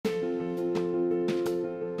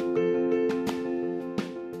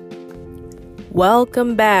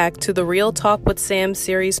Welcome back to the Real Talk with Sam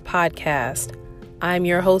series podcast. I'm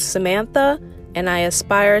your host, Samantha, and I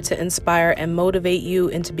aspire to inspire and motivate you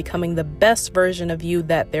into becoming the best version of you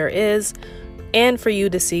that there is, and for you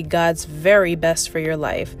to see God's very best for your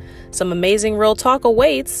life. Some amazing real talk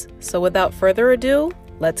awaits, so without further ado,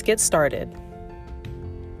 let's get started.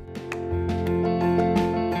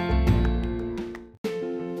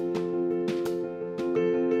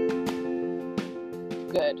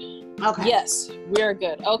 Good. Okay. Yes, we're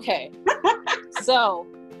good. Okay. So,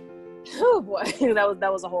 oh boy,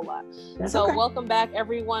 that was a whole lot. That's so okay. Welcome back,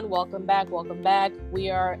 everyone. Welcome back. We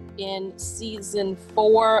are in season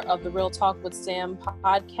 4 of the Real Talk with Sam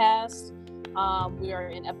podcast. We are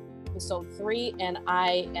in episode 3, and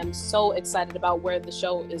I am so excited about where the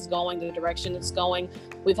show is going, the direction it's going.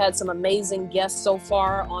 We've had some amazing guests so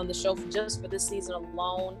far on the show just for this season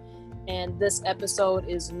alone, and this episode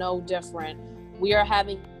is no different. We are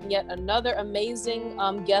having yet another amazing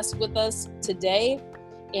guest with us today,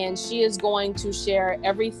 and she is going to share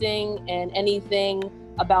everything and anything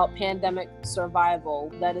about pandemic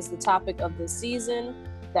survival. That is the topic of this season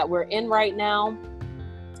that we're in right now,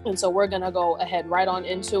 and so we're going to go ahead right on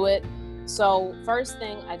into it. So first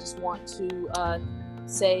thing, I just want to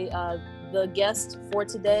say the guest for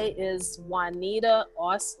today is Juanita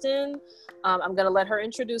Austin. I'm going to let her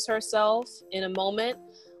introduce herself in a moment.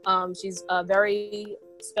 She's very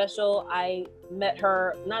special. I met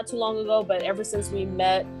her not too long ago, but ever since we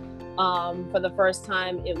met for the first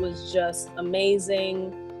time, it was just amazing.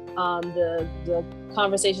 The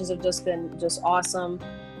conversations have just been just awesome,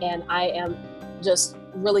 and I am just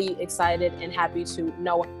really excited and happy to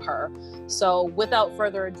know her. So without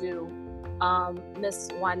further ado, Miss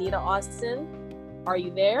Juanita Austin, are you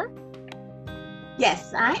there?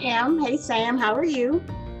 Yes, I am. Hey, Sam, how are you?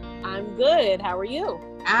 I'm good. How are you?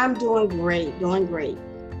 I'm doing great.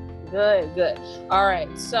 Good. All right.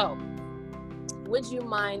 So, would you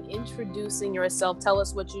mind introducing yourself? Tell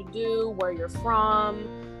us what you do, where you're from,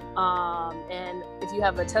 and if you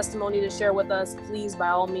have a testimony to share with us, please, by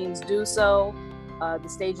all means, do so. The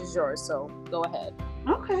stage is yours, so go ahead.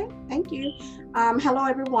 Okay, thank you. Hello,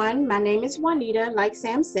 everyone. My name is Juanita, like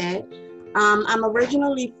Sam said. I'm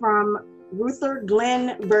originally from Rutherford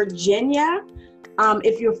Glen, Virginia.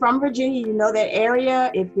 If you're from Virginia, you know that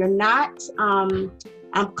area. If you're not, I'm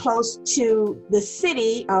close to the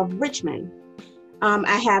city of Richmond.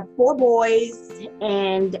 I have 4 boys,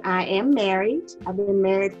 and I am married. I've been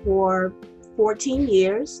married for 14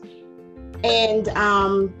 years. And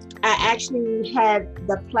I actually had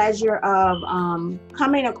the pleasure of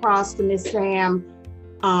coming across to Miss Sam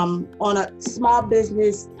on a small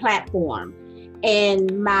business platform.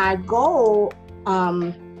 And my goal,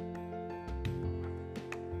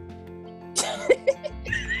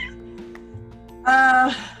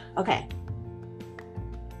 okay.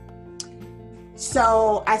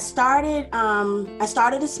 So I started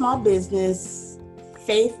a small business,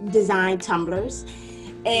 Faith Design Tumblers.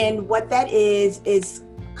 And what that is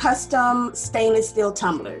custom stainless steel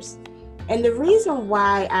tumblers. And the reason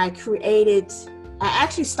why I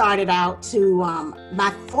actually started out to,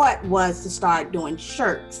 my thought was to start doing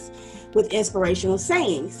shirts with inspirational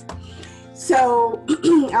sayings. So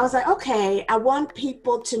I was like, okay, I want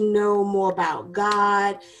people to know more about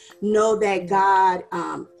God, know that God,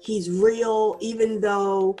 He's real, even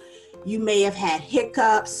though you may have had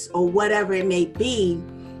hiccups or whatever it may be.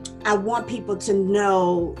 I want people to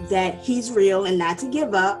know that He's real and not to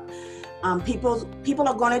give up. People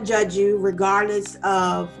are going to judge you regardless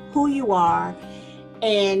of who you are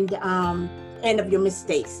and of your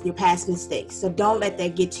mistakes, your past mistakes. So don't let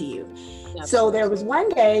that get to you. Yep. So there was one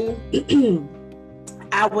day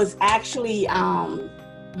I was actually,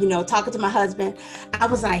 talking to my husband. I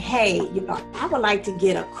was like, hey, I would like to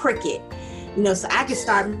get a Cricut, so I can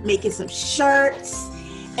start making some shirts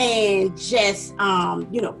and just,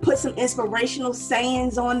 put some inspirational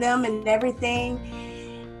sayings on them and everything.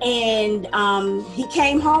 And he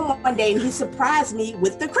came home one day and he surprised me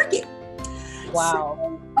with the Cricut. Wow.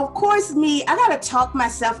 So, of course, I got to talk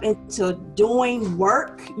myself into doing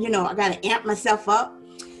work. I got to amp myself up.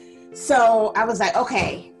 So I was like,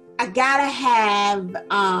 okay, I got to have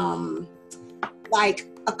like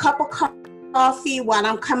a cup of coffee while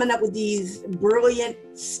I'm coming up with these brilliant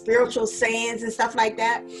spiritual sayings and stuff like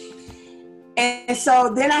that. And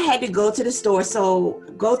so then I had to go to the store. So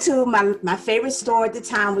go to my favorite store at the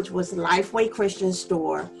time, which was Lifeway Christian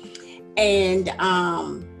store. And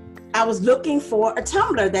I was looking for a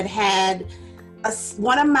tumbler that had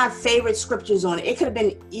one of my favorite scriptures on it. It could have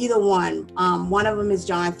been either one. One of them is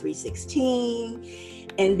John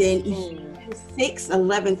 3:16, and then Ephesians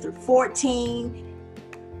 6:11 through 14.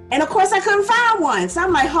 And of course I couldn't find one. So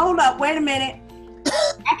I'm like, hold up, wait a minute.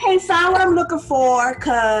 I can't find what I'm looking for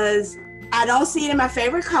because I don't see it in my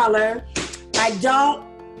favorite color. I don't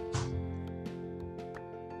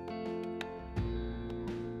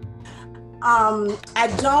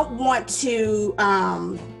want to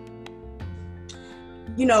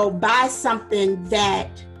buy something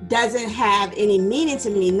that doesn't have any meaning to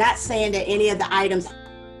me. Not saying that any of the items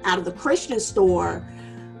out of the Christian store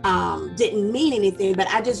didn't mean anything, but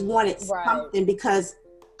I just wanted something because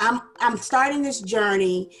I'm starting this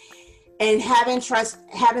journey and having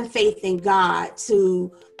faith in God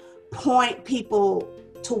to point people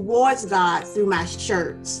towards God through my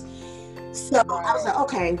shirts. So I was like,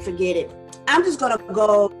 okay, forget it. I'm just gonna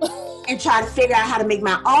go and try to figure out how to make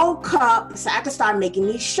my own cup so I can start making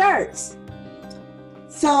these shirts.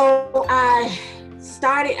 So I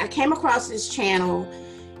came across this channel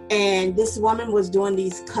and this woman was doing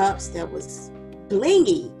these cups that was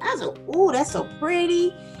blingy. I was like, oh, that's so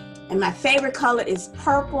pretty. And my favorite color is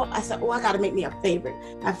purple. I said, oh, I gotta make me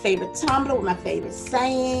my favorite tumbler with my favorite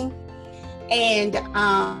saying. And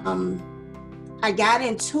I got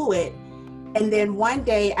into it. And then one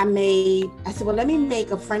day I said, well, let me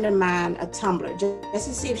make a friend of mine a tumbler just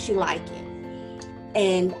to see if she liked it.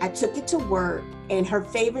 And I took it to work, and her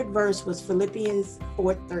favorite verse was Philippians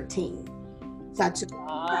 4:13. So I took it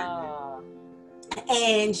to work,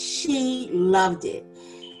 and she loved it.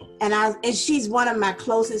 And she's one of my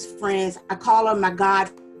closest friends. I call her my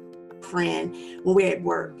God friend when we're at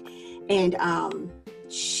work. And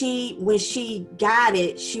when she got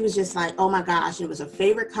it, she was just like, oh my gosh, it was her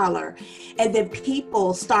favorite color. And then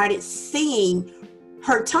people started seeing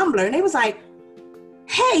her tumbler, and they was like,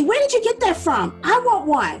 hey, where did you get that from? I want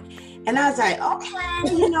one. And I was like,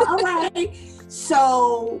 okay, all right.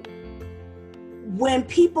 So when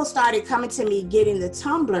people started coming to me getting the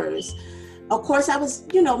tumblers, of course I was,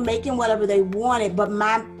 making whatever they wanted, but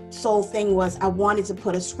my sole thing was I wanted to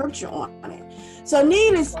put a scripture on it. So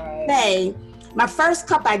needless to say, my first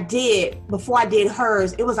cup I did, before I did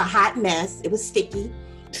hers, it was a hot mess. It was sticky.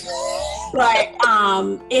 But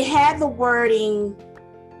it had the wording,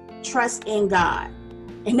 trust in God.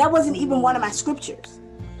 And that wasn't even one of my scriptures.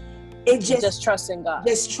 It just trust in God.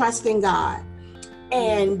 Just trust in God.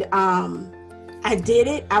 And I did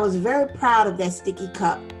it. I was very proud of that sticky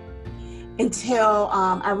cup until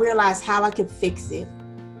I realized how I could fix it.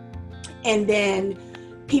 And then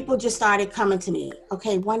people just started coming to me.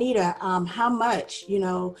 Okay, Juanita, how much,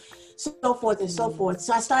 so forth and so forth.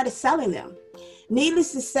 So I started selling them.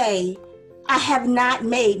 Needless to say, I have not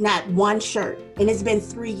made not one shirt, and it's been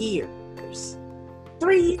 3 years.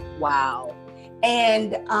 3 years. Wow.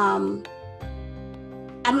 And I'm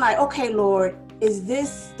like, okay, Lord, is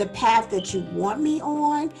this the path that you want me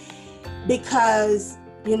on? Because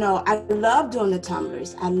I love doing the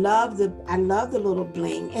tumblers. I love the little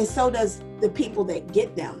bling, and so does the people that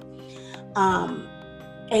get them.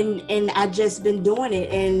 And I just been doing it,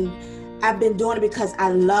 and I've been doing it because I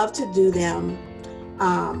love to do them.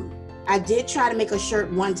 I did try to make a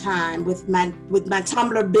shirt one time with my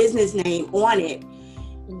Tumblr business name on it.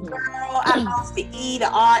 Girl, I lost the E, the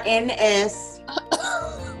R, and the S.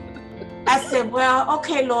 I said, well,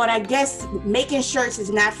 okay, Lord, I guess making shirts is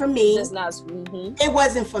not for me. It's not. Mm-hmm. It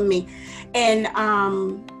wasn't for me. And,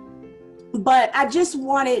 but I just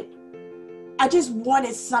wanted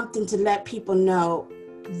something to let people know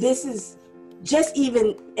this is just,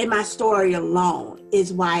 even in my story alone,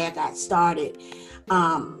 is why I got started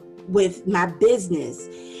with my business.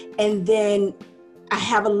 And then I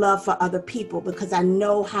have a love for other people because I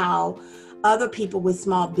know how other people with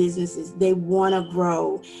small businesses, they want to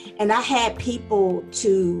grow. And I had people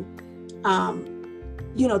to,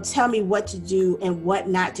 tell me what to do and what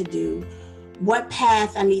not to do, what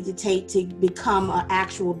path I need to take to become an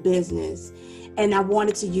actual business. And I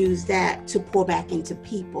wanted to use that to pour back into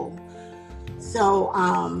people. So,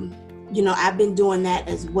 I've been doing that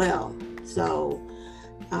as well. So,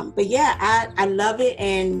 but yeah, I love it.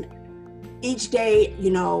 And each day,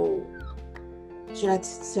 should I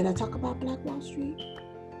talk about Black Wall Street?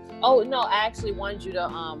 Oh no, I actually wanted you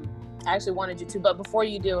to, but before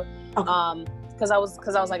you do, okay. Because I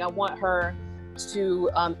was like, I want her to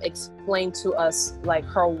explain to us like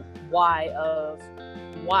her why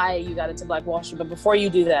you got into Black Wall Street. But before you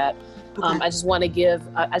do that, okay. I just want to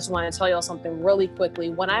tell y'all something really quickly.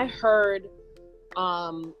 When I heard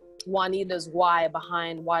Juanita's why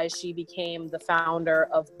behind why she became the founder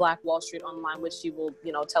of Black Wall Street Online, which she will,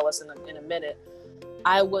 tell us in a minute,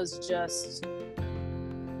 I was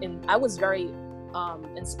very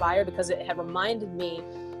inspired because it had reminded me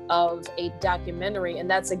of a documentary, and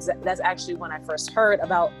that's actually when I first heard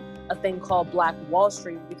about a thing called Black Wall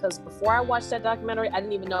Street, because before I watched that documentary, I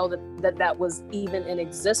didn't even know that was even in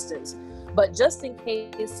existence. But just in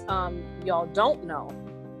case y'all don't know,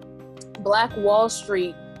 Black Wall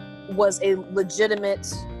Street was a legitimate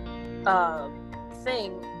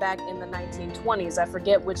thing back in the 1920s. I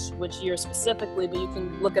forget which year specifically, but you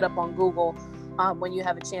can look it up on Google when you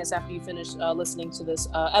have a chance after you finish listening to this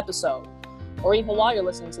episode, or even while you're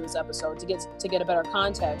listening to this episode to get a better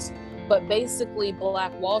context. But basically,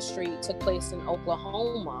 Black Wall Street took place in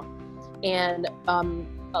Oklahoma, and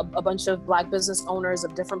a bunch of Black business owners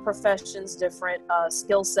of different professions, different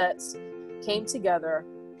skill sets came together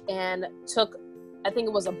and took, I think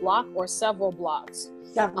it was a block or several blocks,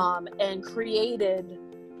 and created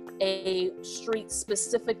a street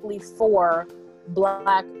specifically for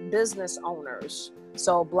Black business owners.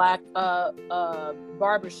 So Black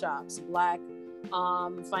barbershops, Black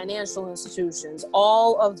financial institutions,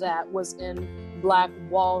 all of that was in Black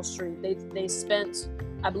Wall Street. They spent,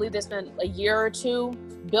 I believe they spent a year or two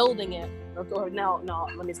building it, or no,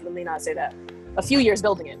 let me not say that. A few years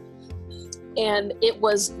building it. And it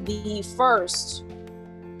was the first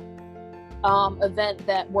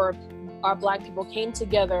event where our Black people came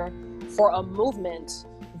together for a movement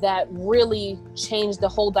that really changed the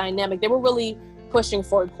whole dynamic. They were really pushing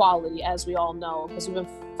for equality, as we all know, because we've been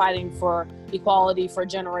fighting for equality for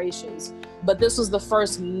generations. But this was the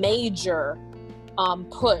first major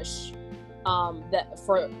push that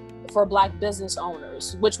for Black business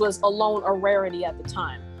owners, which was alone a rarity at the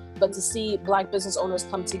time. But to see Black business owners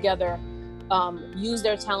come together, use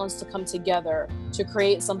their talents to come together to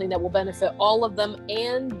create something that will benefit all of them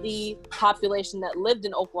and the population that lived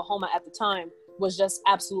in Oklahoma at the time was just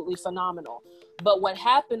absolutely phenomenal. But what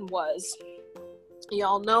happened was,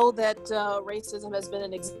 y'all know that racism has been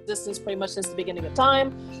in existence pretty much since the beginning of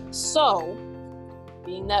time. So,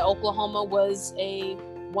 being that Oklahoma was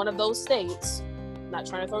one of those states, not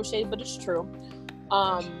trying to throw shade, but it's true.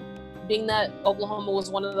 Being that Oklahoma was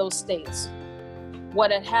one of those states, what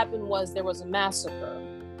had happened was there was a massacre.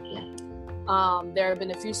 There have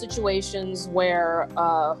been a few situations where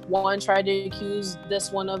one tried to accuse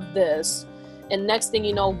this one of this, and next thing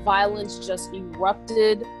you know, violence just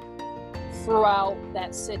erupted throughout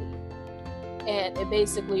that city. And it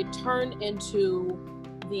basically turned into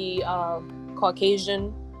the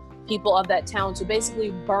Caucasian people of that town to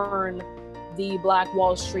basically burn the Black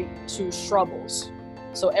Wall Street to shrubbles.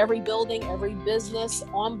 So every building, every business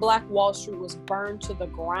on Black Wall Street was burned to the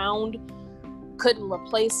ground, couldn't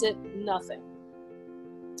replace it, nothing.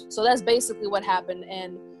 So that's basically what happened.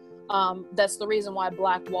 And that's the reason why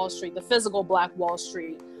Black Wall Street, the physical Black Wall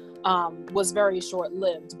Street, was very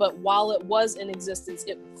short-lived. But while it was in existence,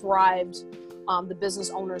 it thrived. The business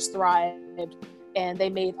owners thrived, and they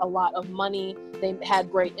made a lot of money. They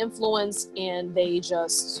had great influence, and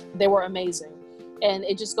they were amazing. And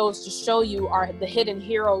it just goes to show you the hidden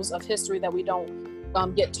heroes of history that we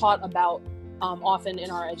don't get taught about often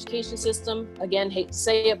in our education system. Again, hate to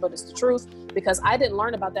say it, but it's the truth, because I didn't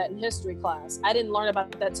learn about that in history class. I didn't learn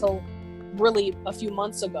about that till really a few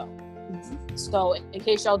months ago. So in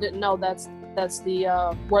case y'all didn't know, that's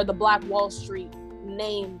the where the Black Wall Street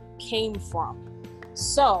name came from.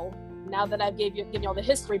 So now that I've given y'all the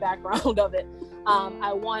history background of it,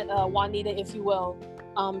 I want Juanita, if you will,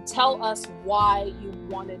 tell us why you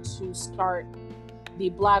wanted to start the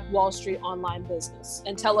Black Wall Street online business,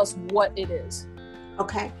 and tell us what it is.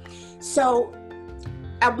 Okay, so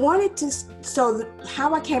I wanted to,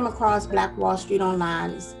 how I came across Black Wall Street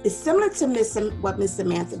online is similar to what Miss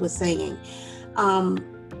Samantha was saying.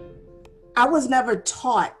 I was never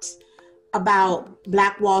taught about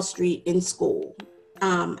Black Wall Street in school.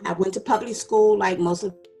 I went to public school like most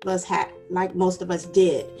of us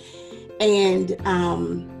did. And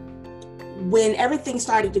when everything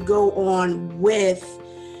started to go on with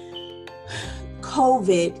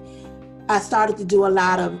COVID, I started to do a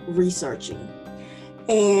lot of researching.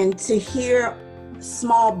 And to hear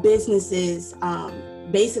small businesses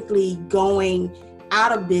basically going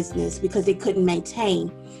out of business because they couldn't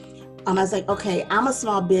maintain, I was like, okay, I'm a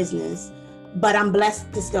small business, but I'm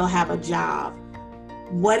blessed to still have a job.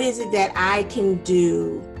 What is it that I can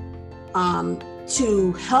do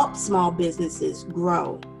to help small businesses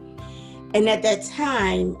grow? And at that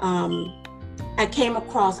time,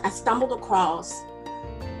 I stumbled across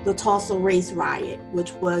the Tulsa Race Riot,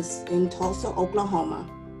 which was in Tulsa, Oklahoma,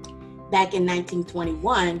 back in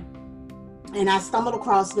 1921. And I stumbled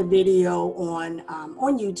across the video on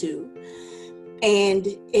YouTube, and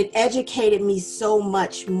it educated me so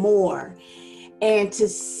much more. And to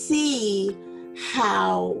see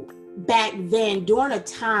how back then, during a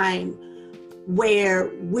time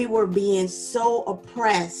where we were being so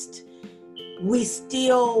oppressed, we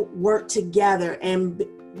still worked together, and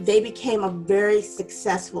they became a very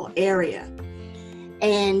successful area.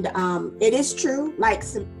 And it is true, like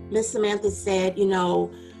Miss Samantha said,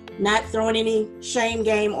 not throwing any shame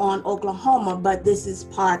game on Oklahoma, but this is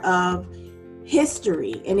part of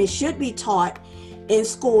history, and it should be taught in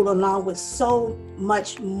school along with so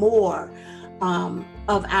much more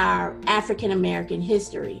of our African American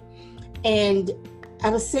history. And I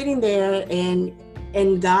was sitting there, and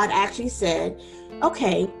God actually said,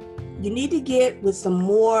 okay, you need to get with some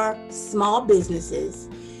more small businesses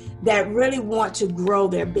that really want to grow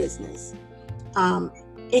their business.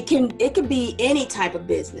 It could be any type of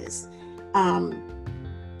business,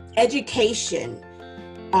 education,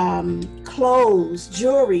 clothes,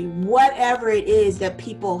 jewelry, whatever it is that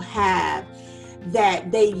people have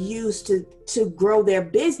that they use to grow their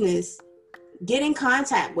business. Get in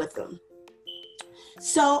contact with them.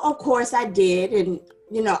 So of course I did. And,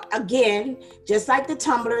 again, just like the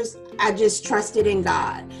tumblers, I just trusted in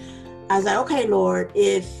God. I was like, okay, Lord,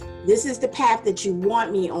 if this is the path that you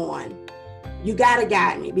want me on, you got to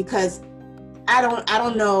guide me, because I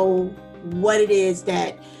don't know what it is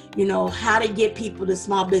that, how to get people to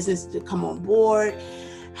small business to come on board.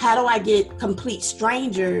 How do I get complete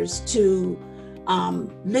strangers to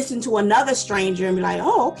listen to another stranger and be like,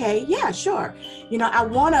 oh, okay, yeah, sure. I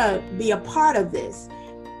want to be a part of this.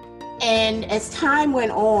 And as time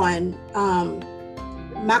went on,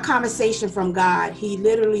 my conversation from God, he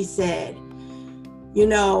literally said,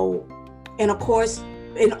 and of course,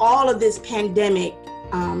 in all of this pandemic,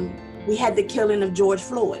 we had the killing of George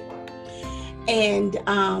Floyd. And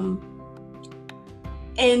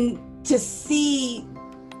to see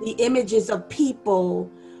the images of people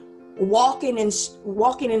walking in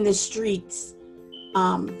the streets,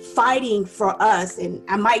 fighting for us. And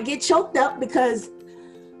I might get choked up, because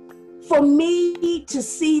for me to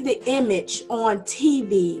see the image on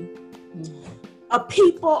TV of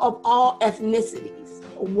people of all ethnicities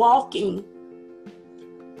walking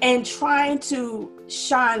and trying to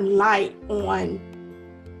shine light on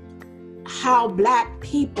how Black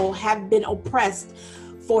people have been oppressed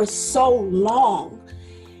for so long,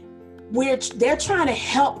 they're trying to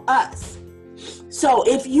help us. So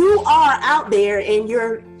if you are out there and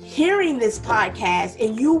you're hearing this podcast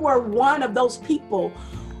and you were one of those people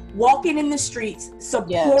walking in the streets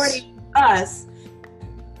supporting us,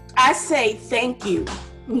 I say thank you.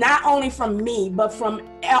 Not only from me, but from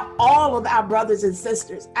all of our brothers and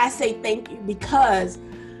sisters. I say thank you, because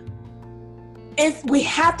if we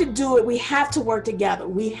have to do it, we have to work together.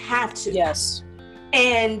 We have to. Yes.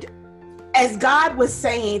 And as God was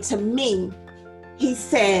saying to me, he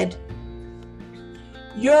said,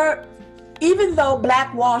 even though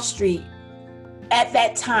Black Wall Street at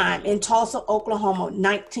that time in Tulsa, Oklahoma,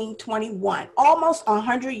 1921, almost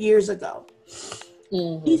 100 years ago,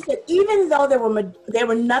 he said, even though there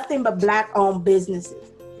were nothing but Black-owned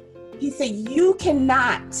businesses, he said, you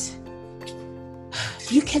cannot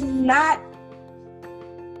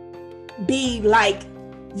be like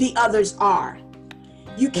the others are.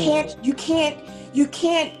 You can't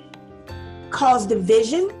cause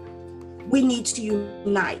division. We need to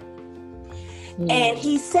unite. And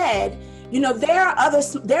he said,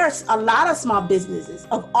 there's a lot of small businesses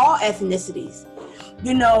of all ethnicities,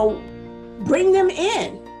 bring them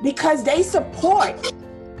in, because they support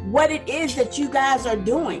what it is that you guys are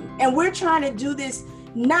doing. And we're trying to do this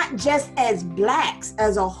not just as Blacks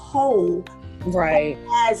as a whole, right,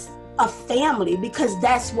 but as a family, because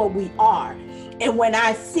that's what we are. And when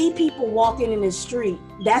I see people walking in the street,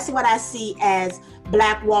 that's what I see as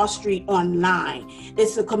Black Wall Street online.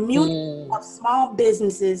 It's a community of small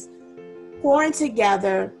businesses pouring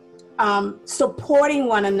together, supporting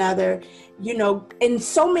one another, and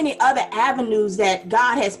so many other avenues that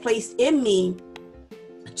God has placed in me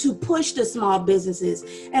to push the small businesses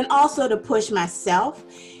and also to push myself.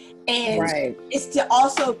 And it's to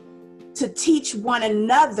also to teach one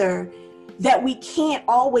another that we can't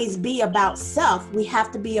always be about self. We have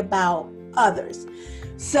to be about others.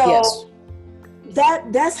 So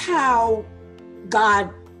that's how God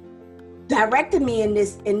directed me on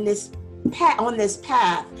this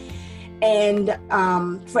path. And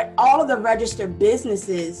for all of the registered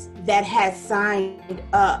businesses that had signed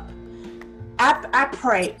up, I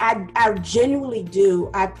pray, I genuinely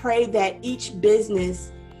do. I pray that each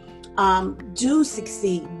business do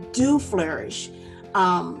succeed, do flourish.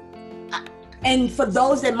 And for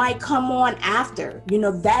those that might come on after,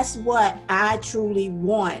 that's what I truly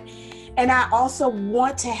want. And I also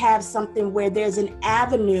want to have something where there's an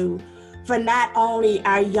avenue for not only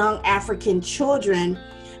our young African children,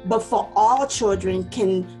 but for all children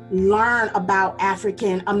can learn about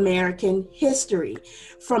African American history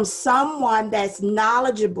from someone that's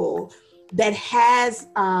knowledgeable, that has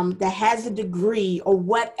a degree or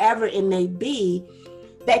whatever it may be,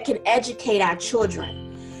 that can educate our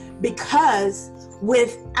children. Because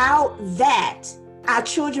without that, our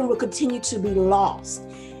children will continue to be lost.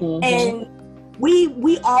 Mm-hmm. And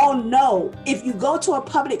we all know, if you go to a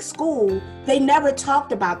public school, they never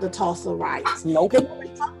talked about the Tulsa riots. Nope. They never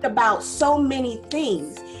talked about so many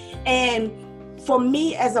things. And for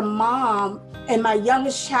me as a mom, and my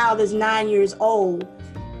youngest child is 9 years old,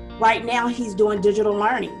 right now he's doing digital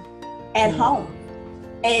learning at home.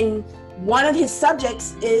 And one of his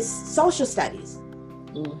subjects is social studies.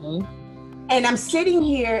 Mm-hmm. And I'm sitting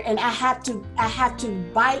here and I have to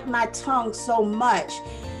bite my tongue so much,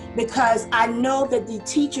 because I know that the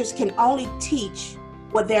teachers can only teach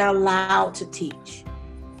what they're allowed to teach.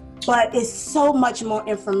 But it's so much more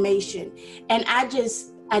information. And I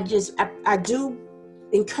do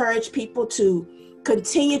encourage people to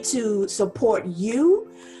continue to support you.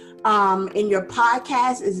 And your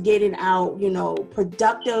podcast is getting out,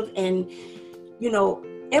 productive and,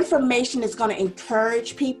 information that's going to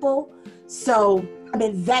encourage people. So,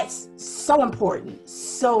 that's so important.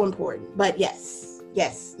 So important. But yes.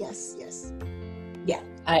 Yeah.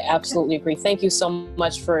 I absolutely agree. Thank you so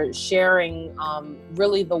much for sharing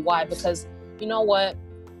really the why, because you know what?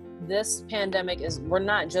 This pandemic we're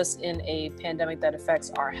not just in a pandemic that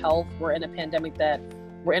affects our health. We're in a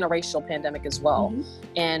racial pandemic as well. Mm-hmm.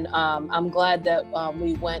 And I'm glad that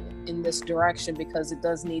we went in this direction, because it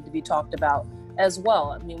does need to be talked about as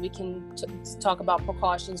well. We can talk about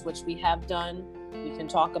precautions, which we have done. We can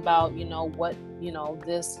talk about, what,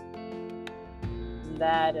 this and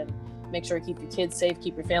that, and make sure you keep your kids safe,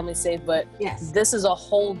 keep your family safe. But yes, this is a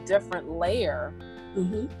whole different layer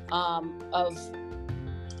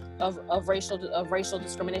of racial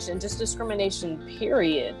discrimination, just discrimination,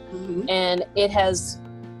 period. Mm-hmm. And it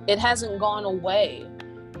hasn't gone away.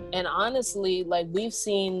 And honestly, we've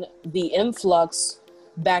seen the influx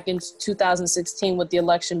back in 2016 with the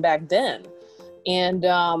election back then, and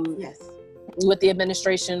with the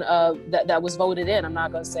administration that was voted in. I'm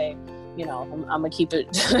not going to say, I'm going to keep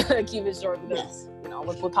it short, because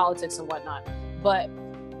with politics and whatnot. But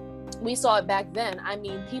we saw it back then.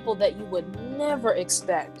 People that you would never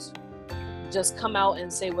expect just come out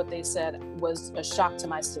and say what they said was a shock to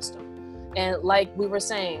my system. And like we were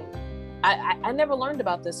saying, I never learned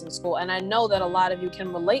about this in school. And I know that a lot of you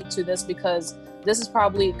can relate to this, because this is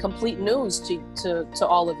probably complete news to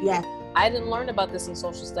all of you. Yeah. I didn't learn about this in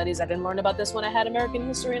social studies. I didn't learn about this when I had American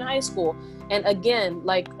history in high school. And again,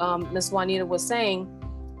 like Ms. Juanita was saying,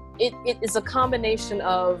 it is a combination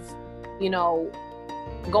of,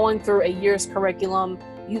 going through a year's curriculum.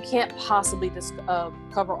 You can't possibly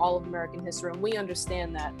cover all of American history, and we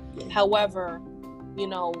understand that. Yeah. However,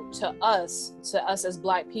 to us as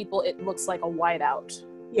Black people, it looks like a whiteout.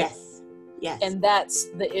 Yes. And that's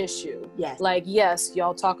the issue. Yes. Yes,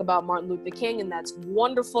 y'all talk about Martin Luther King, and that's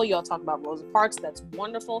wonderful. Y'all talk about Rosa Parks, that's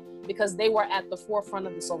wonderful, because they were at the forefront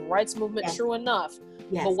of the civil rights movement. Yes. True enough.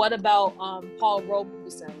 Yes. But what about Paul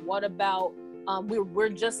Robeson? What about we're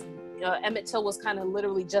just Emmett Till was kind of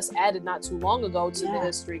literally just added not too long ago to the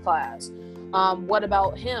history class. What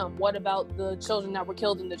about him? What about the children that were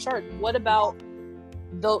killed in the church? What about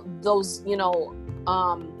those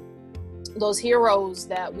heroes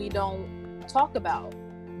that we don't talk about?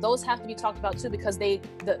 Those have to be talked about too, because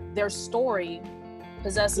their story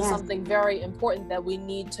possesses something very important that we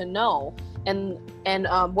need to know. And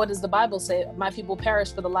what does the Bible say? My people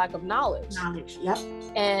perish for the lack of knowledge. Yep.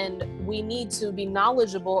 And we need to be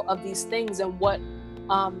knowledgeable of these things and what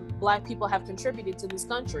Black people have contributed to this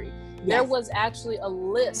country. Yes. There was actually a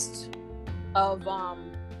list of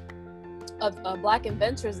Black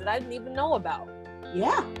inventors that I didn't even know about.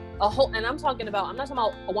 Yeah. And I'm not talking about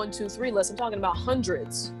a 1, 2, 3 list. I'm talking about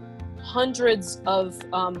hundreds of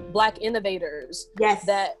Black innovators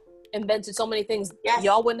that invented so many things. Yes.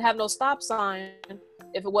 Y'all wouldn't have no stop sign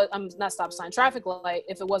if it was not stop sign, traffic light,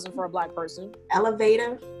 if it wasn't for a Black person.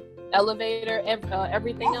 Elevator,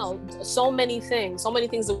 everything else. So many things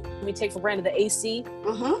that we take for granted. The AC,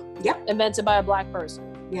 invented by a Black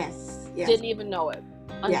person. Yes. Didn't even know it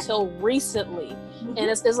until recently. Mm-hmm. And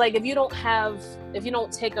it's like, if you don't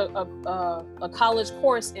take a college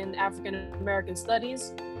course in African American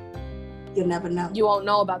studies, you'll never know. You won't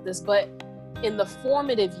know about this. But in the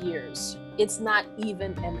formative years, it's not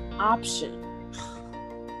even an option.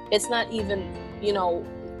 It's not even, you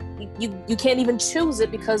can't even choose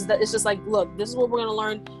it, because it's just like, look, this is what we're going to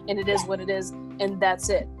learn, and it is what it is, and that's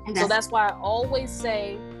it. So that's why I always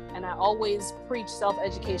say, and and I always preach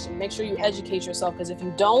self-education. Make sure you educate yourself, because if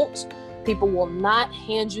you don't, people will not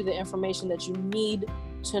hand you the information that you need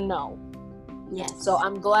to know. Yes. So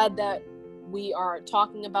I'm glad that we are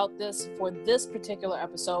talking about this for this particular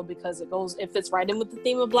episode, because it fits right in with the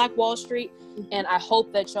theme of Black Wall Street. And I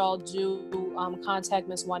hope that y'all do contact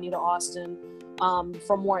Miss Juanita Austin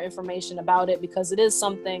for more information about it, because it is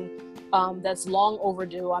something that's long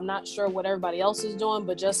overdue. I'm not sure what everybody else is doing,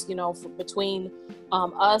 but just, between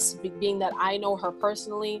us, being that I know her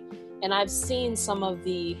personally, and I've seen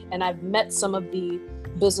and I've met some of the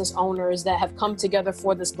business owners that have come together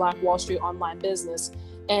for this Black Wall Street online business,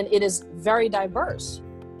 and it is very diverse.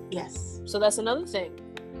 Yes. So that's another thing.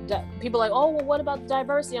 People are like, oh, well, what about the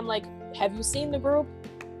diversity? I'm like, have you seen the group?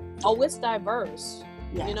 Oh, it's diverse.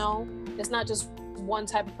 Yes. It's not just one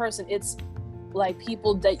type of person. It's like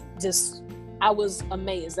people that I was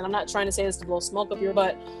amazed. And I'm not trying to say this to blow smoke up your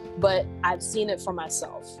butt, but I've seen it for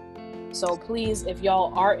myself. So please, if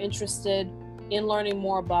y'all are interested in learning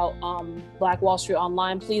more about Black Wall Street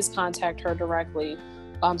Online, please contact her directly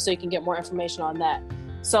so you can get more information on that.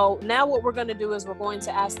 So now what we're going to do is we're going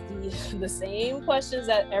to ask the same questions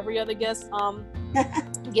that every other guest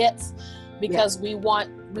gets, because we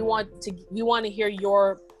want to hear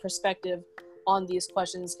your perspective on these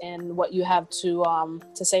questions and what you have to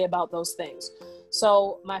say about those things.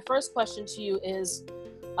 So my first question to you is,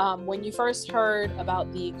 when you first heard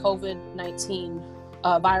about the COVID-19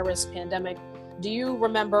 virus pandemic, do you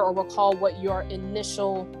remember or recall what your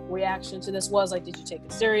initial reaction to this was? Like, did you take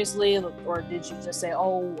it seriously, or did you just say,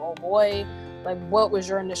 oh boy? Like, what was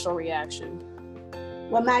your initial reaction?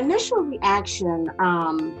 Well, my initial reaction,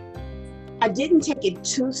 I didn't take it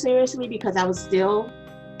too seriously because I was still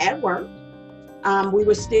at work. We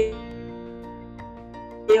were still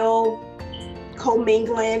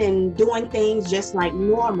commingling and doing things just like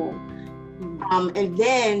normal. And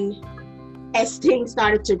then as things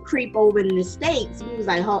started to creep over in the States,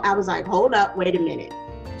 I was like, hold up, wait a minute.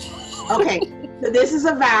 Okay, so this is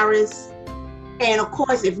a virus. And of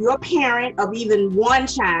course, if you're a parent of even one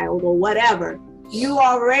child or whatever, you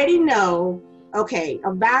already know, okay,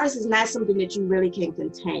 a virus is not something that you really can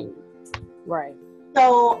contain. Right.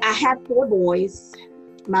 So I have 4 boys.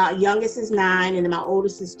 My youngest is 9 and then my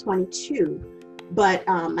oldest is 22. But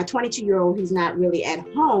my 22-year-old, he's not really at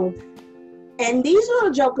home. And these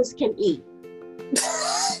little jokers can eat.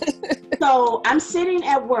 So I'm sitting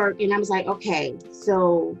at work and I was like, okay,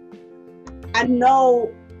 so I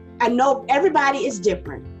know everybody is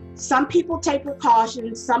different. Some people take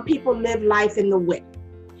precautions, some people live life in the whip.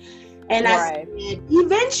 And I said,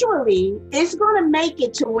 eventually it's going to make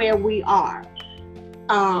it to where we are.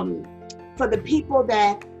 For the people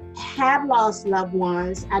that have lost loved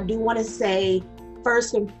ones, I do want to say,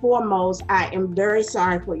 first and foremost, I am very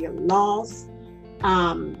sorry for your loss.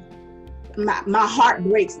 My heart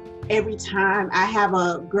breaks every time. I have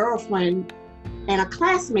a girlfriend and a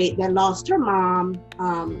classmate that lost her mom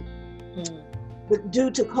due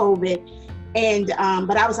to COVID. And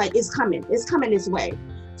but I was like, it's coming this way.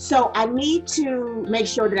 So I need to make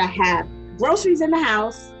sure that I have groceries in the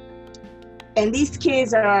house, and these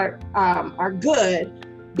kids are good,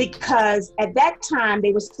 because at that time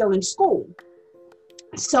they were still in school.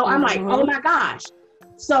 So I'm like, oh my gosh.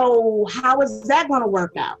 So how is that going to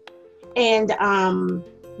work out? And so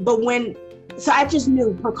I just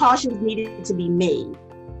knew precautions needed to be made,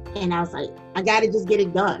 and I was like, I got to just get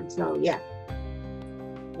it done. So yeah.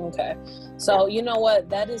 Okay. So you know what?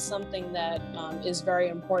 That is something that is very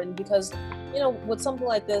important, because with something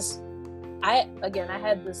like this, I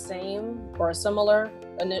had the same or a similar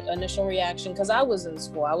initial reaction, because I was in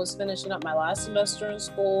school. I was finishing up my last semester in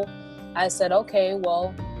school. I said, okay,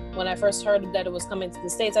 well, when I first heard that it was coming to the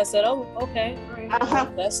States, I said, oh, okay, all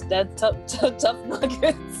right. That's tough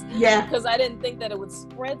nuggets. Yeah. Because I didn't think that it would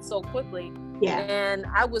spread so quickly. Yeah. And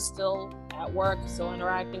I was still at work, still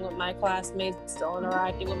interacting with my classmates, still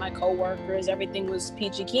interacting with my coworkers. Everything was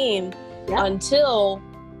peachy keen until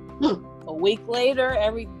a week later,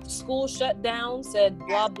 every school shut down, said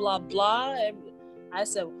blah, blah, blah. I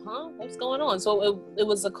said, what's going on? So it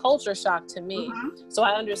was a culture shock to me. So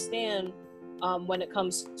I understand when it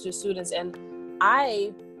comes to students. And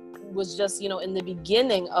I was just, in the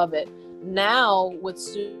beginning of it. Now with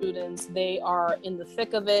students, they are in the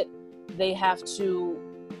thick of it. They have to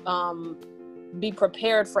be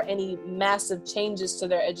prepared for any massive changes to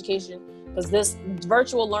their education, because this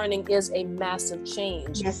virtual learning is a massive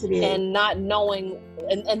change. Yes, it is. And not knowing,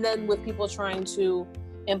 and then with people trying to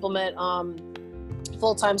implement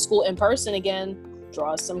full-time school in person again,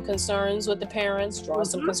 draws some concerns with the parents,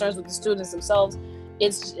 draws some concerns with the students themselves.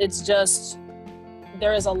 It's just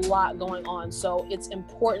there is a lot going on. So it's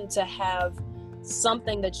important to have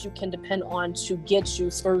something that you can depend on to get you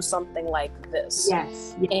through something like this.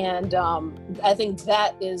 Yes. And I think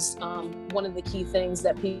that is one of the key things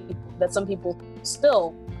that some people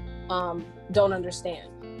still don't understand.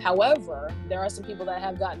 However, there are some people that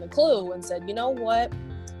have gotten a clue and said, you know what,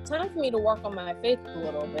 time for me to work on my faith a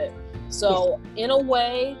little bit. So in a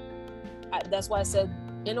way, that's why I said,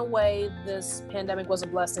 in a way, this pandemic was a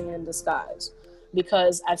blessing in disguise,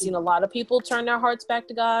 because I've seen a lot of people turn their hearts back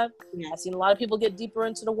to God. I've seen a lot of people get deeper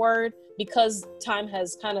into the word because time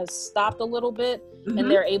has kind of stopped a little bit, and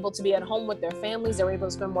they're able to be at home with their families. They're able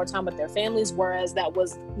to spend more time with their families, whereas that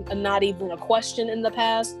was not even a question in the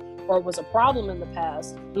past, or was a problem in the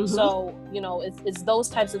past. So, you know, it's those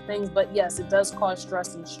types of things. But yes, it does cause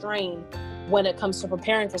stress and strain when it comes to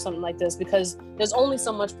preparing for something like this, because there's only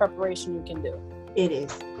so much preparation you can do. It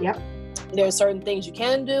is. Yep. There are certain things you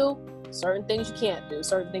can do, certain things you can't do,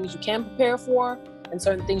 certain things you can prepare for, and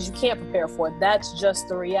certain things you can't prepare for. That's just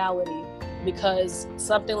the reality, because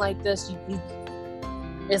something like this,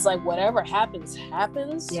 it's like whatever happens.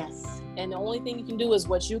 Yes. And the only thing you can do is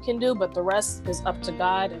what you can do, but the rest is up to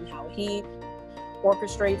God and how He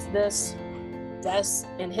orchestrates this. That's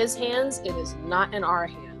in His hands. It is not in our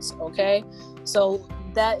hands. Okay. So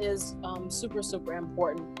that is super, super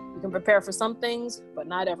important. You can prepare for some things, but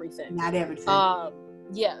not everything. Not everything.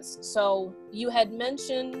 Yes. So you had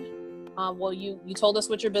mentioned, well, you told us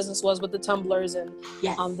what your business was with the tumblers and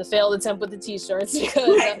the failed attempt with the t-shirts,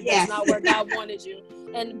 because that's not where God wanted you.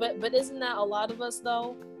 And but isn't that a lot of us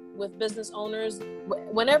though, with business owners?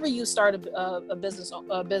 Whenever you start a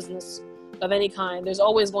business of any kind, there's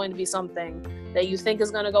always going to be something that you think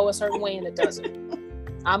is going to go a certain way and it doesn't.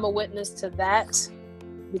 I'm a witness to that,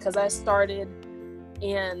 because I started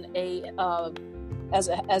in as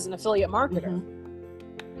an affiliate marketer.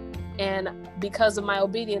 And because of my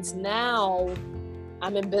obedience, now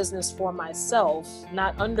I'm in business for myself,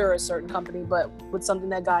 not under a certain company, but with something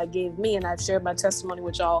that God gave me. And I've shared my testimony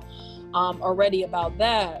with y'all already about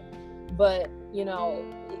that. But, you know,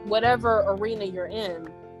 whatever arena you're in,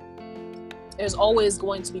 there's always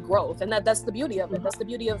going to be growth. And that's the beauty of it. That's the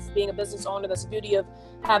beauty of being a business owner. That's the beauty of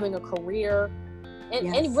having a career.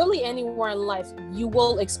 And really anywhere in life, you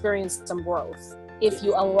will experience some growth. If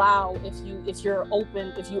you allow, if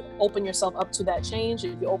you open yourself up to that change,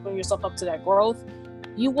 if you open yourself up to that growth,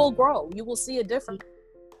 you will grow. You will see a difference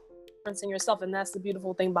in yourself. And that's the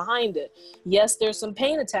beautiful thing behind it. Yes, there's some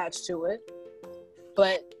pain attached to it,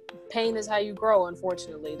 but pain is how you grow,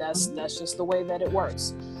 unfortunately. That's just the way that it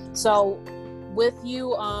works. So with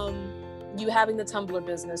you, you having the tumbler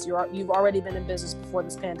business, you've already been in business before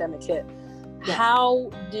this pandemic hit. Yes.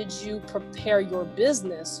 How did you prepare your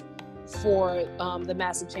business for the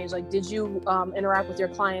massive change? Like, did you interact with your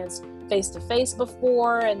clients face-to-face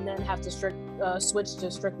before and then have to switch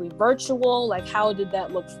to strictly virtual? Like, how did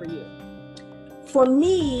that look for you? For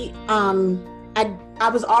me, I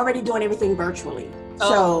was already doing everything virtually.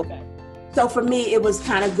 So for me, it was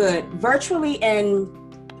kind of good. Virtually and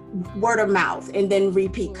word of mouth, and then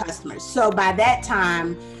repeat customers. So by that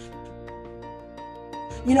time,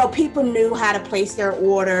 you know, people knew how to place their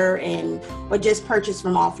order or just purchase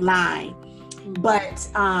from offline. But,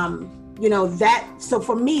 you know, so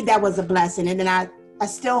for me, that was a blessing. And then I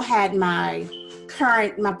still had my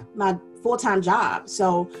full-time job.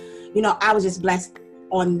 So, you know, I was just blessed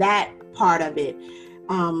on that part of it.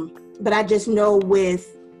 But I just know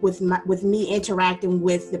with me interacting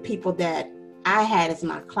with the people that I had as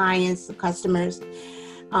my clients, the customers,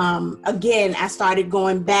 again, I started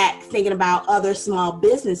going back thinking about other small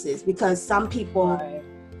businesses, because some people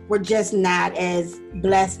were just not as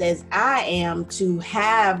blessed as I am to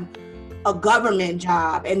have a government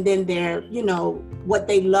job and then they're, you know, what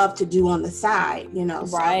they love to do on the side, you know.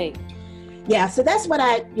 Right. So, so that's what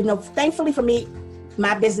thankfully for me,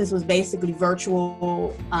 my business was basically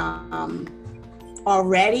virtual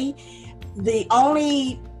already. The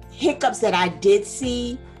only hiccups that I did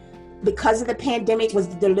see because of the pandemic was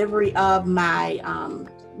the delivery of my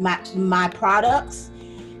my products,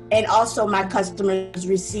 and also my customers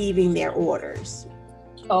receiving their orders.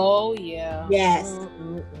 Oh yeah. Yes.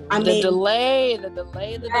 I mean, the delay.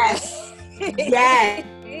 Yes. Yes.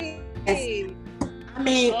 I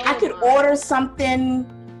mean, I could order something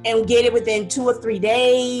and get it within 2 or 3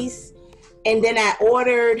 days, and then I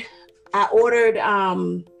ordered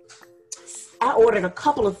a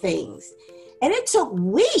couple of things, and it took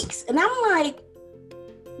weeks, and I'm like,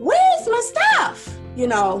 where's my stuff, you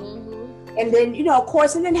know? And then, you know, of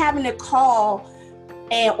course, and then having to call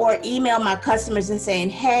or email my customers and saying,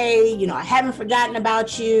 hey, you know, I haven't forgotten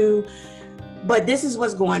about you. but this is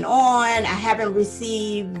what's going on. I haven't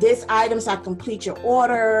received this item, so I complete your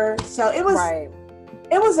order. So it was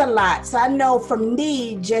It was a lot. So I know for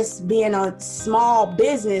me, just being a small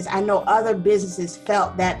business, I know other businesses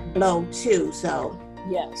felt that blow too. So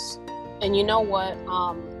yes. And you know what,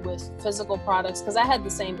 with physical products, because I had the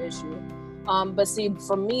same issue. But see,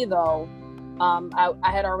 for me though,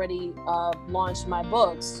 I had already launched my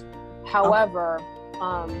books. However,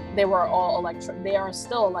 they were all they are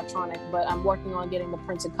still electronic, but I'm working on getting the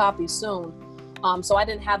printed copy soon. So I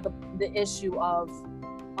didn't have the issue of,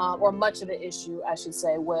 or much of the issue, I should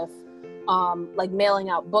say, with like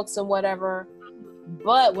mailing out books and whatever.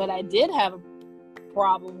 But what I did have a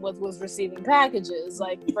problem with was receiving packages.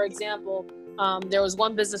 Like, for example, there was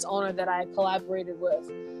one business owner that I collaborated with,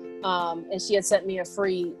 and she had sent me a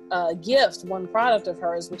free gift, one product of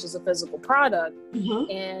hers, which is a physical product,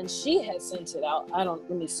 and she had sent it out. Let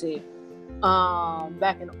me see,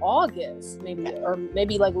 back in August,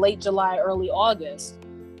 maybe like late July, early August.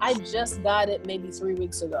 I just got it maybe 3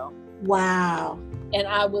 weeks ago. Wow.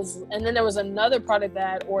 And then there was another product that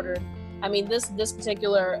I had ordered. I mean, this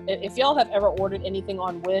particular, if y'all have ever ordered anything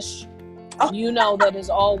on Wish, you know that it's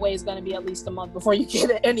always going to be at least a month before you get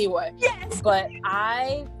it anyway. Yes. But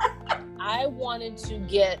I wanted to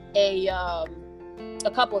get a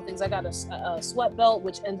couple of things. I got a sweat belt,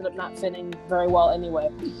 which ended up not fitting very well anyway.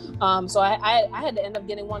 So I had to end up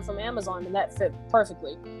getting one from Amazon, and that fit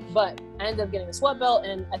perfectly. But I ended up getting a sweat belt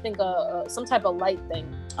and I think some type of light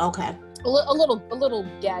thing. Okay. A little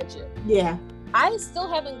gadget. Yeah. I still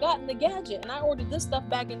haven't gotten the gadget, and I ordered this stuff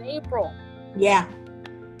back in April. Yeah.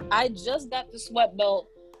 I just got the sweat belt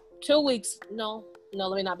 2 weeks. No,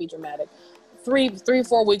 let me not be dramatic.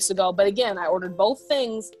 4 weeks ago. But again, I ordered both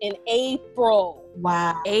things in April.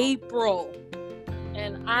 Wow. April.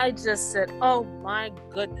 And I just said, oh my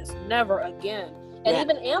goodness, never again. And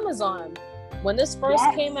even Amazon, when this first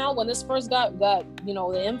came out, when this first got the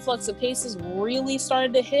influx of cases really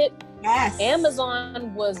started to hit,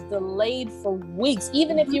 Amazon was delayed for weeks.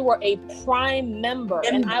 Even if you were a Prime member,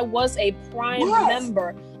 and I was a Prime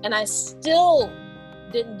member, and I still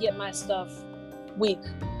didn't get my stuff week.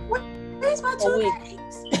 Where's my 2 days?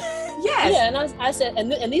 Yes. Yeah, and I said,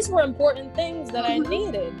 and these were important things that I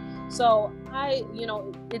needed. So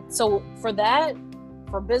so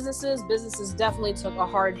for businesses definitely took a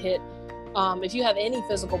hard hit. If you have any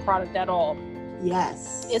physical product at all,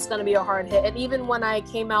 yes, it's going to be a hard hit. And even when I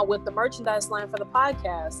came out with the merchandise line for the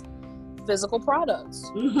podcast, physical products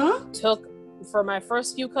took, for my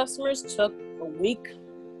first few customers, took a week,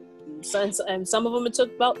 and some of them it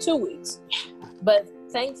took about 2 weeks. But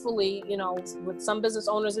thankfully, with some business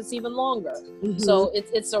owners, it's even longer. So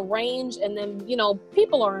it's a range. And then,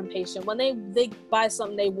 people are impatient. When they buy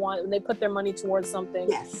something they want, when they put their money towards something,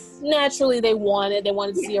 naturally they want it. They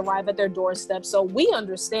want it to see arrive at their doorstep. So we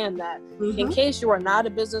understand that. In case you are not a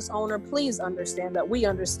business owner, please understand that we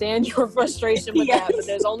understand your frustration with that. But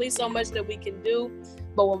there's only so much that we can do.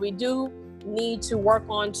 But what we do need to work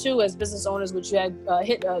on too as business owners, which you had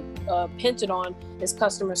hinted on, is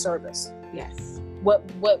customer service. Yes.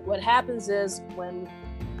 What happens is when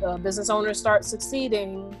business owners start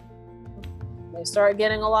succeeding, they start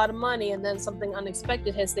getting a lot of money, and then something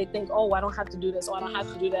unexpected hits. They think, oh, I don't have to do this, oh, I don't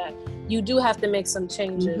have to do that. You do have to make some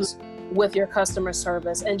changes with your customer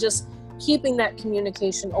service, and just keeping that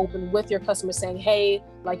communication open with your customers, saying, hey,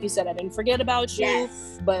 like you said, I didn't forget about you,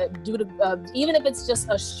 but even if it's just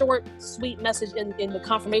a short, sweet message in the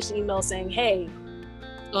confirmation email saying, hey,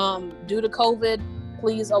 due to COVID,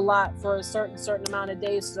 please allot for a certain amount of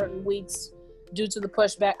days, certain weeks, due to the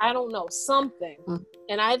pushback. I don't know, something.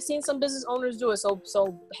 And I've seen some business owners do it.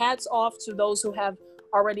 So hats off to those who have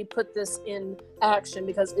already put this in action,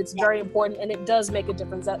 because it's very important, and it does make a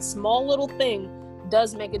difference. That small little thing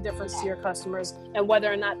does make a difference to your customers, and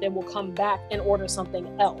whether or not they will come back and order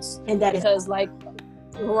something else. And that because like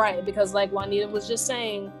Juanita was just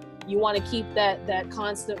saying, you want to keep that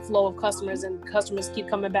constant flow of customers, and customers keep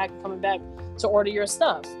coming back to order your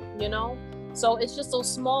stuff, So it's just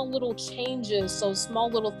those small little changes, those small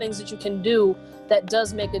little things that you can do that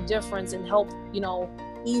does make a difference and help,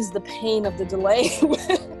 ease the pain of the delay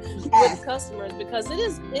with customers, because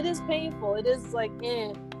it is painful. It is like,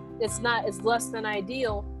 it's less than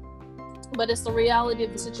ideal, but it's the reality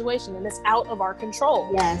of the situation, and it's out of our control.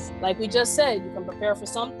 Yes. Like we just said, you can prepare for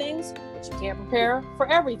some things, but you can't prepare for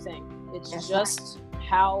everything. It's just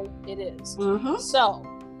how it is. So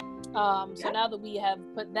now that we have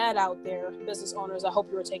put that out there, business owners, I hope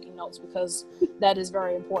you were taking notes, because that is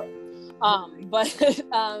very important.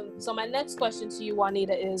 So my next question to you,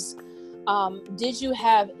 Juanita, is, did you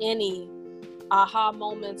have any aha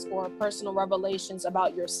moments or personal revelations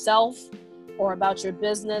about yourself or about your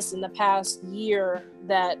business in the past year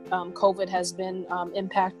that COVID has been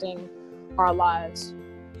impacting our lives?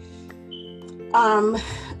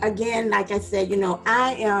 Again, like I said, you know,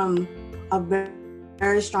 I am a very,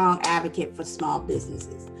 very strong advocate for small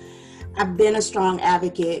businesses. I've been a strong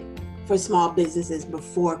advocate for small businesses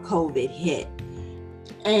before COVID hit.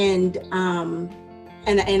 And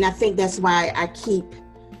I think that's why I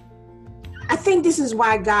think this is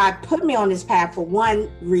why God put me on this path, for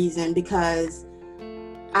one reason, because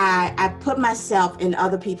I put myself in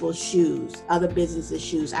other people's shoes, other businesses'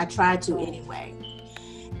 shoes. I try to anyway.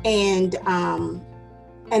 And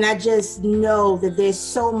I just know that there's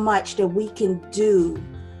so much that we can do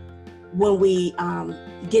when we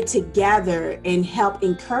get together and help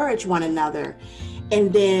encourage one another.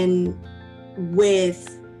 And then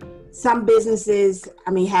with some businesses,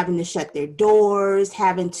 I mean, having to shut their doors,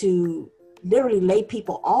 having to literally lay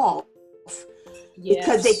people off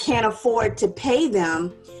because they can't afford to pay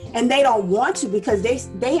them, and they don't want to, because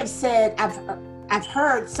they have said, I've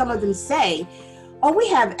heard some of them say, oh, we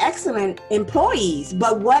have excellent employees,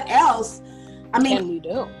 but what else? I mean, can we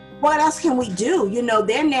do? What else can we do? You know,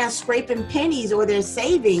 they're now scraping pennies or their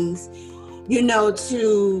savings, you know,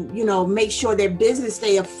 to, you know, make sure their business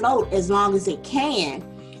stay afloat as long as it can.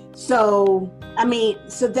 So, I mean,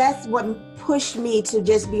 so that's what pushed me to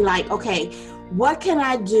just be like, okay, what can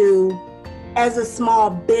I do as a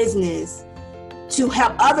small business to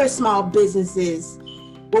help other small businesses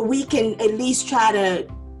where we can at least try to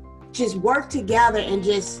just work together and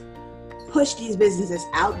just push these businesses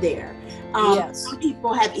out there. Some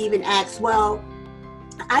people have even asked, well,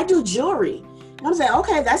 I do jewelry. And I'm saying,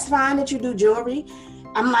 okay, that's fine that you do jewelry.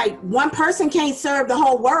 I'm like, one person can't serve the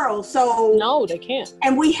whole world. So no, they can't.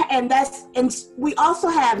 And we also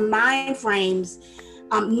have mind frames,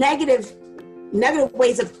 negative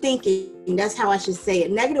ways of thinking. That's how I should say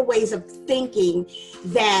it. Negative ways of thinking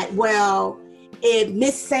that, well, if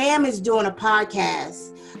Miss Sam is doing a podcast,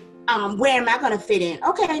 where am I going to fit in?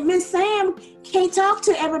 Okay, Miss Sam can't talk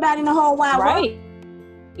to everybody in the whole wide world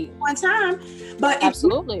one time. But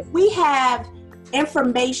absolutely, if we have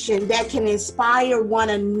information that can inspire one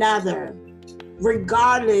another,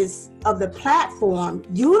 regardless of the platform,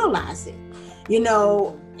 utilize it. You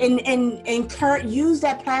know, and use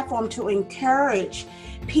that platform to encourage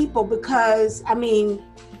people, because I mean,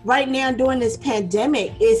 right now during this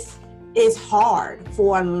pandemic, it's hard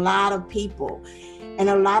for a lot of people. And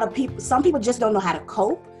a lot of people, some people just don't know how to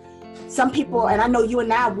cope. Some people, and I know you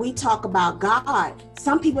and I, we talk about God.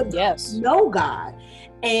 Some people don't know God.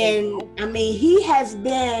 And I mean, he has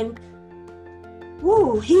been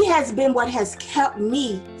what has kept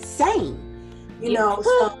me sane, you know.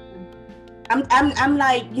 So I'm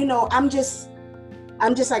like, you know, I'm just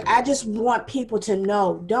like, I just want people to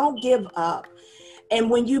know, don't give up. And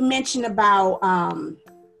when you mention about,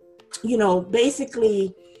 you know,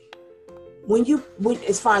 basically, when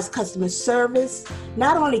as far as customer service,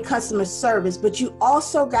 not only customer service, but you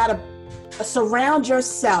also got to surround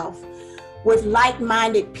yourself with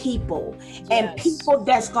like-minded people and people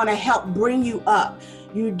that's going to help bring you up.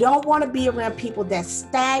 You don't want to be around people that's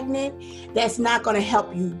stagnant, that's not going to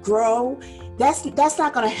help you grow. That's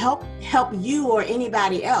not going to help you or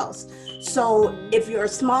anybody else. So if you're a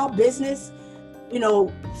small business, you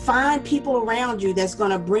know, find people around you that's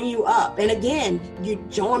going to bring you up. And again, you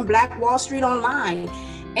join Black Wall Street Online.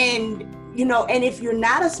 And, you know, and if you're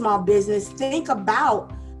not a small business, think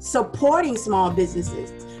about supporting small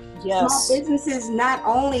businesses. Small businesses not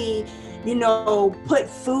only, you know, put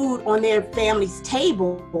food on their family's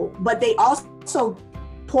table, but they also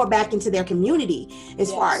pour back into their community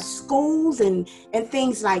as far as schools and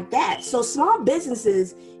things like that. So small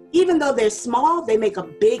businesses, even though they're small, they make a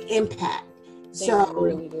big impact. So,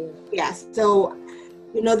 really do. Yes. So,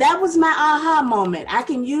 you know, that was my aha moment. I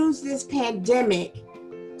can use this pandemic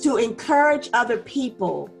to encourage other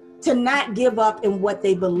people to not give up in what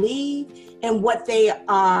they believe and what they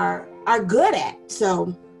are good at.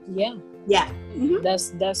 So, yeah. Mm-hmm.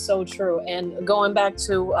 That's so true. And going back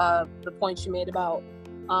to the point you made about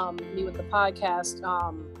me with the podcast,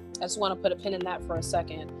 I just want to put a pin in that for a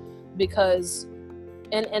second, because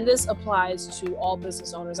And this applies to all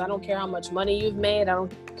business owners. I don't care how much money you've made. I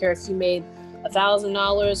don't care if you made $1,000,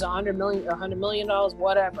 $100 million, or $100 million,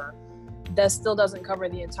 whatever. That still doesn't cover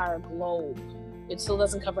the entire globe. It still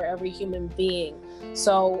doesn't cover every human being.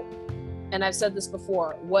 So, and I've said this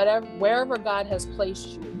before, wherever God has placed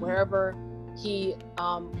you, wherever he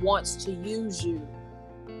wants to use you,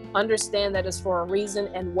 understand that it's for a reason,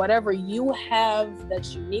 and whatever you have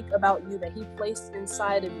that's unique about you that he placed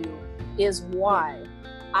inside of you is why.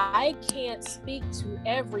 I can't speak to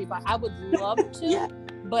everybody. I would love to,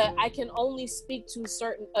 but I can only speak to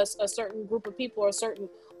a certain group of people or a certain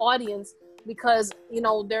audience, because, you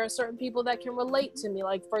know, there are certain people that can relate to me.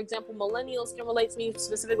 Like, for example, millennials can relate to me,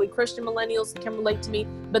 specifically Christian millennials can relate to me,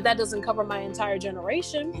 but that doesn't cover my entire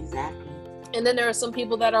generation. Exactly. And then there are some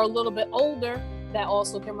people that are a little bit older that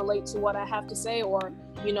also can relate to what I have to say, or,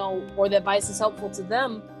 you know, or the advice is helpful to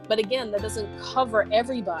them. But again, that doesn't cover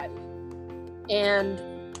everybody. And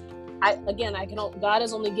God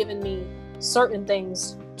has only given me certain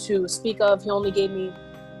things to speak of. He only gave me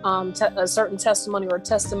a certain testimony or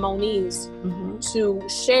testimonies to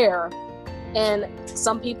share, and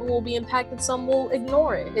some people will be impacted, some will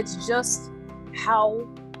ignore it. It's just how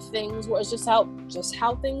things work. It's just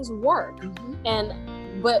how things work. And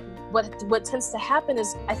but what tends to happen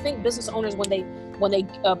is, I think business owners, when they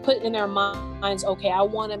put in their minds, okay, I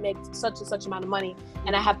want to make such and such amount of money,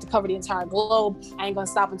 and I have to cover the entire globe. I ain't gonna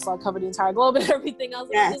stop until I cover the entire globe and everything else.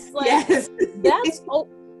 Yes. It's just like, that's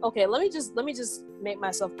okay. Let me just make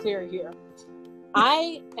myself clear here.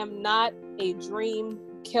 I am not a dream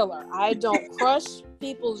killer. I don't crush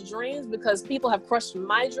people's dreams, because people have crushed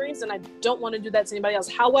my dreams, and I don't want to do that to anybody else.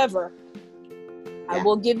 However, I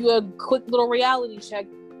will give you a quick little reality check.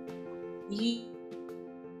 You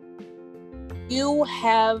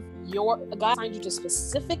have God assigned you to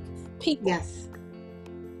specific people. Yes.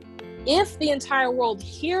 If the entire world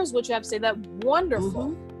hears what you have to say, that's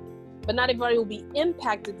wonderful. But not everybody will be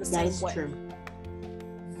impacted the same way. That is true.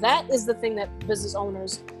 That is the thing that business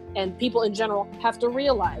owners and people in general have to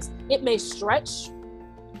realize. It may stretch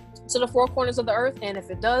to the four corners of the earth, and if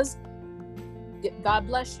it does, God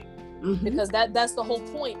bless you. Because that's the whole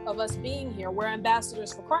point of us being here. We're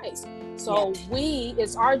ambassadors for Christ. So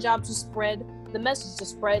it's our job to spread the message, to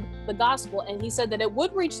spread the gospel. And he said that it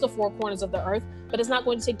would reach the four corners of the earth, but it's not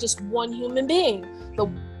going to take just one human being. The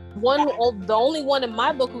only one in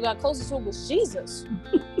my book who got closest to it was Jesus.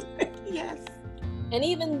 Yes. And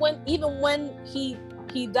even when he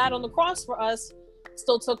died on the cross for us,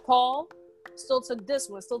 still took Paul, still took this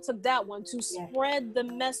one, still took that one to spread the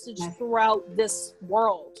message throughout this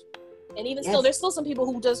world. And even still, there's still some people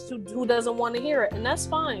who doesn't want to hear it, and that's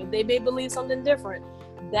fine. They may believe something different.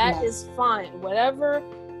 That is fine. Whatever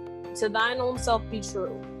to thine own self be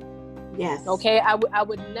true. Yes. Okay. I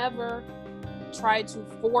would never try to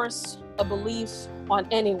force a belief on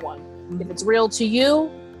anyone. If it's real to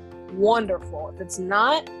you, wonderful. If it's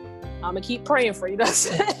not, I'm gonna keep praying for you. That's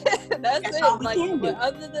it. That's it. Like, but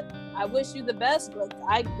other than, I wish you the best, but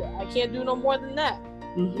I can't do no more than that.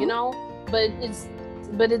 You know. But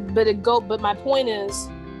my point is,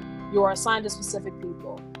 you are assigned to specific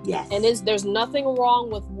people. Yes. And there's nothing wrong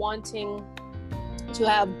with wanting to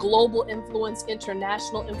have global influence,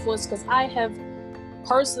 international influence, because I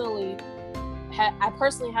personally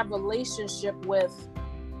have relationship with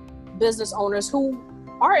business owners who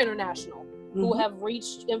are international, who have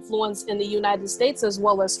reached influence in the United States, as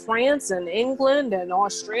well as France and England and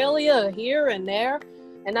Australia, here and there.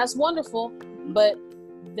 And that's wonderful. But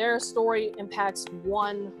their story impacts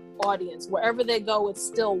one audience. Wherever they go, it's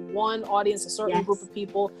still one audience, a certain group of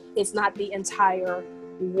people. It's not the entire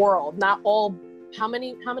world. Not all. How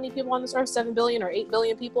many people on this earth? 7 billion or 8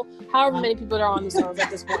 billion people? However many people there are on this earth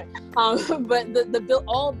at this point. But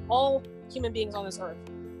all human beings on this earth.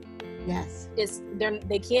 Yes.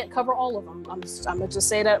 They can't cover all of them. I'm gonna just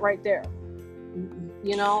say that right there.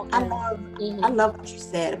 You know. I love what you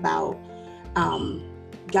said about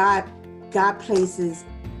God places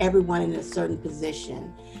everyone in a certain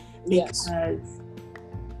position, because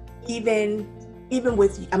even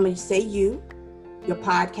with, I'm going to say your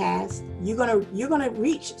podcast, you're gonna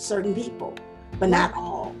reach certain people, but not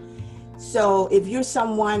all. So if you're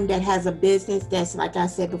someone that has a business that's, like I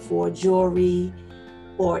said before, jewelry,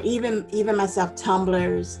 or even myself,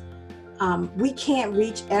 tumblers, we can't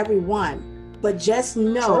reach everyone, but just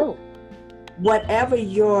know whatever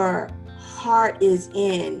your heart is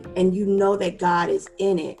in, and you know that God is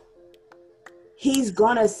in it, he's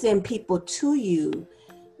gonna send people to you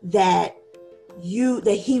that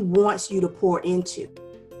he wants you to pour into.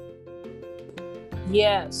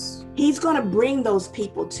 Yes. He's gonna bring those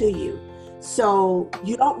people to you. So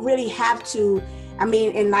you don't really have to, I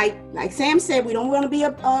mean, and like Sam said, we don't want to be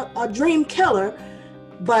a dream killer,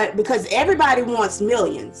 but because everybody wants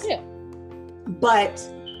millions. Yeah. But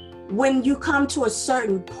when you come to a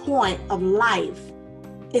certain point of life,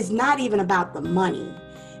 it's not even about the money.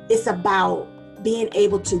 It's about being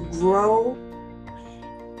able to grow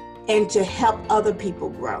and to help other people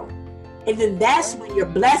grow. And then that's when your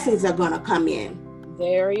blessings are going to come in.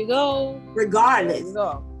 There you go. Regardless. There you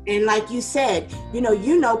go. And like you said, you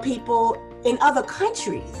know people in other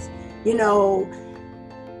countries,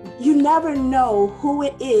 you never know who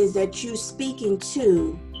it is that you're speaking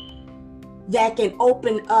to that can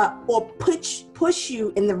open up or push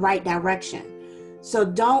you in the right direction. So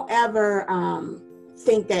don't ever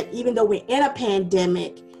think that even though we're in a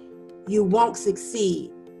pandemic, you won't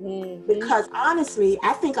succeed. Mm-hmm. Because honestly,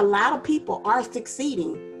 I think a lot of people are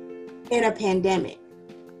succeeding in a pandemic,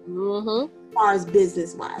 as far as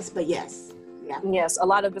business-wise. But yes. Yeah. Yes, a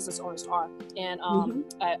lot of business owners are. And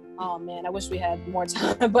I wish we had more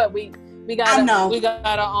time, but we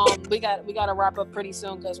gotta wrap up pretty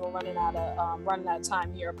soon because we're running out of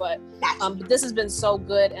time here. But this has been so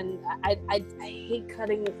good, and I hate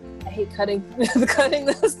cutting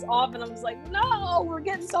this off, and I'm just like, no, we're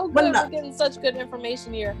getting so good. We're getting such good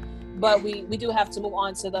information here, but we do have to move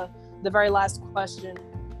on to the very last question.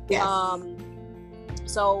 Yes.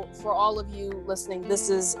 So for all of you listening, this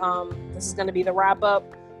is going to be the wrap up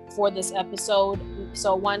for this episode.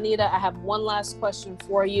 So Juanita, I have one last question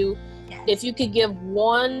for you. Yes. If you could give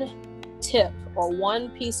one tip or one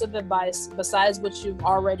piece of advice besides what you've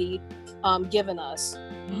already given us,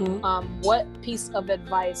 what piece of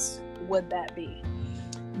advice would that be?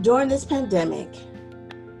 During this pandemic,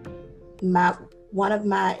 one of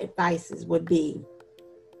my advices would be,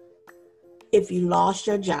 if you lost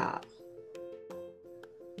your job,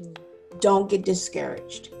 don't get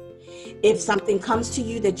discouraged. If something comes to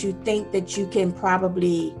you that you think that you can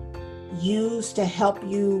probably use to help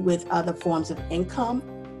you with other forms of income,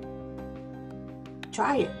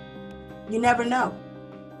 try it. You never know.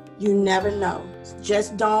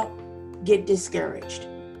 Just don't get discouraged.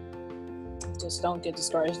 Just don't get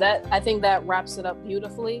discouraged. I think that wraps it up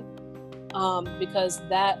beautifully, because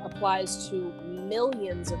that applies to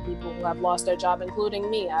millions of people who have lost their job,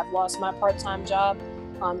 including me. I've lost my part-time job.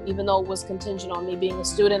 Even though it was contingent on me being a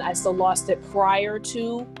student, I still lost it prior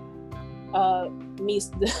to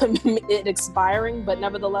it expiring. But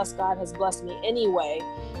nevertheless, God has blessed me anyway,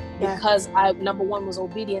 because I, number one, was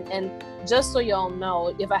obedient. And just so y'all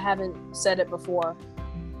know, if I haven't said it before,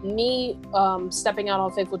 me stepping out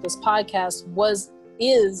on faith with this podcast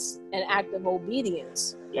is an act of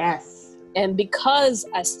obedience. Yes. And because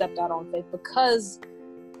I stepped out on faith, because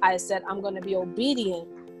I said I'm going to be obedient,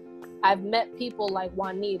 I've met people like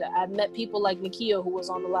Juanita. I've met people like Nikia, who was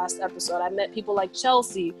on the last episode. I met people like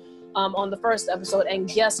Chelsea on the first episode, and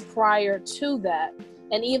guests prior to that.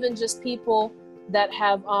 And even just people that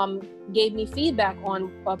have gave me feedback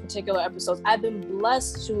on particular episodes. I've been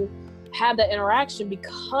blessed to have that interaction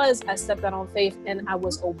because I stepped out on faith and I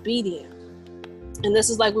was obedient. And this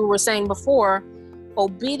is like we were saying before,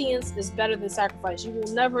 obedience is better than sacrifice. You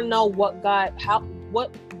will never know what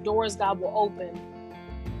doors God will open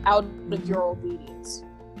out of your obedience.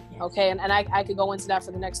 Yes. Okay, and I could go into that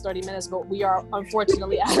for the next 30 minutes, but we are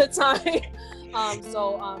unfortunately out of time.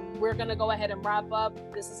 So we're gonna go ahead and wrap up.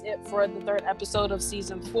 This is it for the third episode of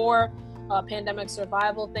season 4, Pandemic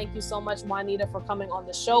Survival. Thank you so much, Juanita, for coming on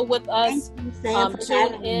the show with us. Thank you, Sam,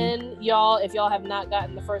 tune in, y'all. If y'all have not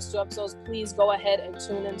gotten the first 2 episodes, please go ahead and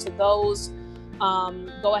tune into those.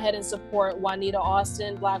 Go ahead and support Juanita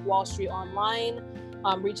Austin, Black Wall Street Online.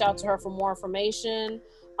 Reach out to her for more information.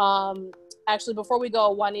 Actually, before we go,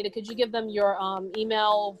 Juanita, could you give them your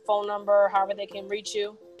email, phone number, however they can reach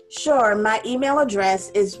you? Sure. My email address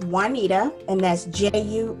is Juanita, and that's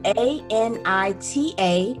JUANITA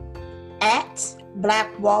at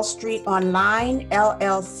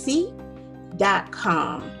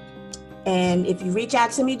blackwallstreetonlinellc.com. And if you reach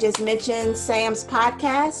out to me, just mention Sam's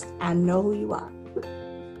podcast. I know who you are.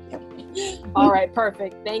 Yep. All right,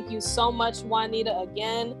 perfect. Thank you so much, Juanita,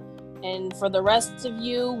 again. And for the rest of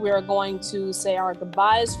you, we're going to say our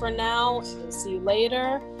goodbyes for now and see you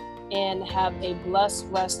later, and have a blessed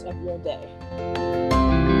rest of your day.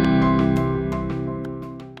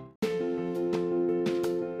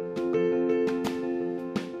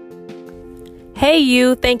 Hey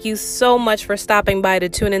you, thank you so much for stopping by to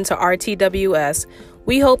tune into RTWS.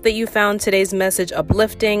 We hope that you found today's message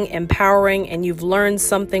uplifting, empowering, and you've learned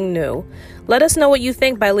something new. Let us know what you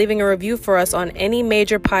think by leaving a review for us on any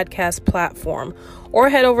major podcast platform, or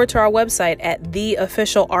head over to our website at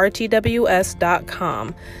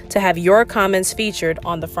theofficialrtws.com to have your comments featured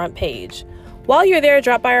on the front page. While you're there,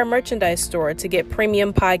 drop by our merchandise store to get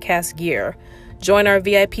premium podcast gear. Join our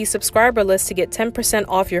VIP subscriber list to get 10%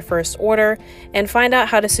 off your first order, and find out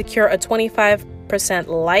how to secure a 25%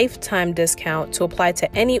 lifetime discount to apply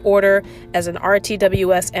to any order as an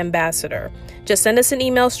RTWS ambassador. Just send us an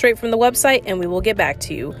email straight from the website and we will get back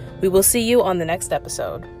to you. We will see you on the next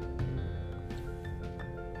episode.